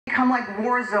Become like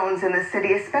war zones in the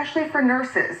city, especially for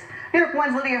nurses. New York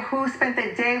 1's Lydia Hu spent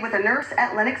the day with a nurse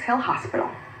at Lenoxhill Hospital.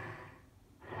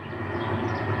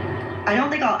 I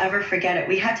don't think I'll ever forget it.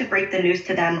 We had to break the news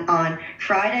to them on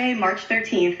Friday, March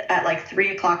 13th at like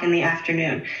 3 o'clock in the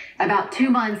afternoon. About 2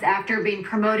 months after being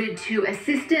promoted to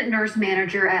assistant nurse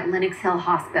manager at Lenoxhill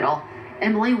Hospital,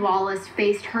 Emily Wallace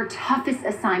faced her toughest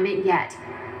assignment yet,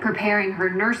 preparing her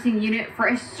nursing unit for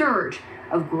a surge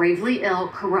of gravely ill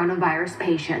coronavirus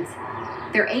patients.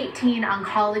 Their 18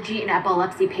 oncology and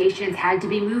epilepsy patients had to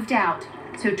be moved out,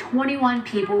 so 21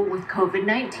 people with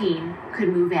COVID-19 could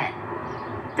move in.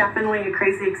 Definitely a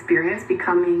crazy experience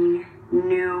becoming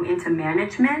new into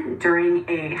management during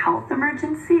a health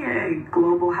emergency, a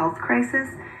global health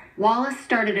crisis. Wallace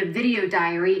started a video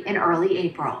diary in early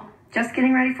April. Just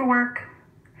getting ready for work,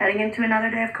 heading into another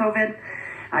day of COVID.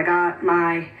 I got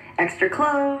my extra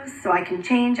clothes so I can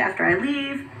change after I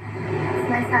leave. It's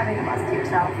nice having a bus to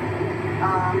yourself.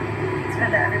 It's good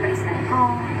that everybody's staying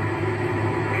home.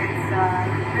 It's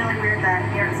really weird that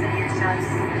New York City is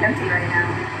just empty right now.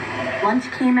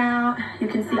 Lunch came out. You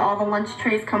can see all the lunch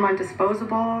trays come on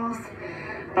disposables,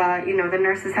 but you know, the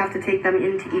nurses have to take them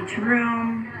into each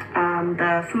room.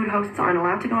 The food hosts aren't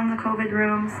allowed to go in the COVID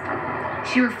rooms.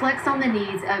 She reflects on the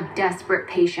needs of desperate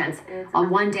patients. On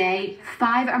one day,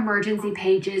 5 emergency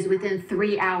pages within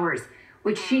 3 hours,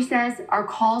 which she says are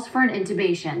calls for an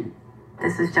intubation.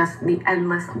 This is just the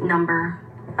endless number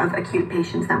of acute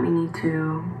patients that we need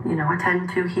to, attend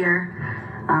to here.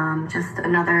 Just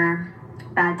another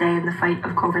bad day in the fight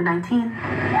of COVID-19.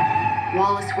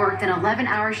 Wallace worked an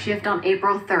 11-hour shift on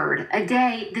April 3rd, a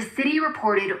day the city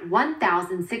reported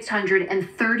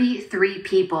 1,633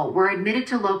 people were admitted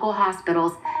to local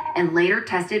hospitals and later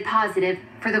tested positive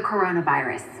for the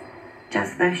coronavirus.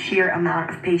 Just the sheer amount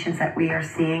of patients that we are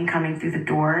seeing coming through the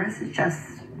doors is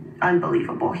just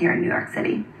unbelievable here in New York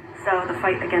City. So the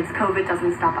fight against COVID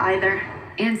doesn't stop either.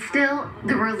 And still,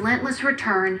 the relentless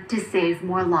return to save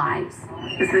more lives.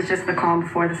 This is just the calm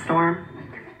before the storm.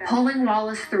 Pulling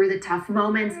Wallace through the tough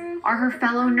moments are her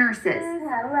fellow nurses,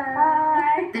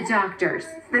 the doctors.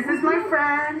 This is my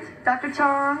friend, Dr.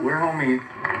 Chong. We're homies.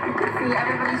 You can see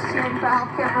everybody's cheering for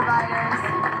healthcare providers.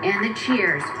 And the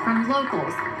cheers from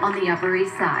locals on the Upper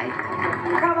East Side.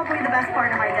 Probably the best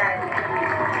part of my day.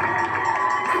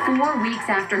 4 weeks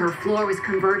after her floor was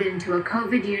converted into a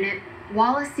COVID unit,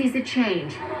 Wallace sees a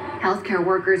change. Healthcare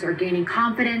workers are gaining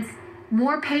confidence.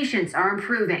 More patients are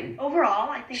improving.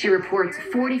 Overall, I think she reports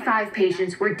 45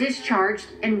 patients were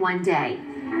discharged in one day.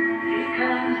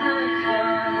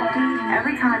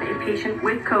 Every time a patient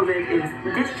with COVID is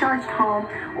discharged home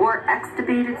or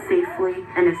extubated safely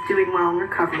and is doing well and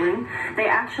recovering, they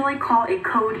actually call a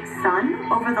code SUN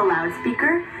over the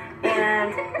loudspeaker.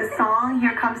 And the song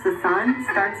 "Here Comes the Sun"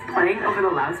 starts playing over the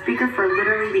loudspeaker for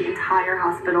literally the entire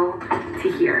hospital to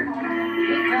hear.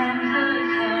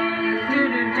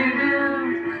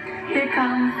 Here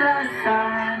comes the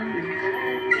sun.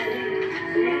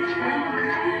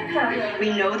 We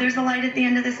know there's a light at the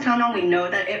end of this tunnel. We know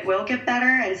that it will get better,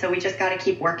 and so we just got to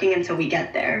keep working until we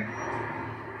get there.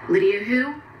 Lydia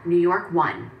Hu, New York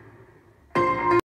 1.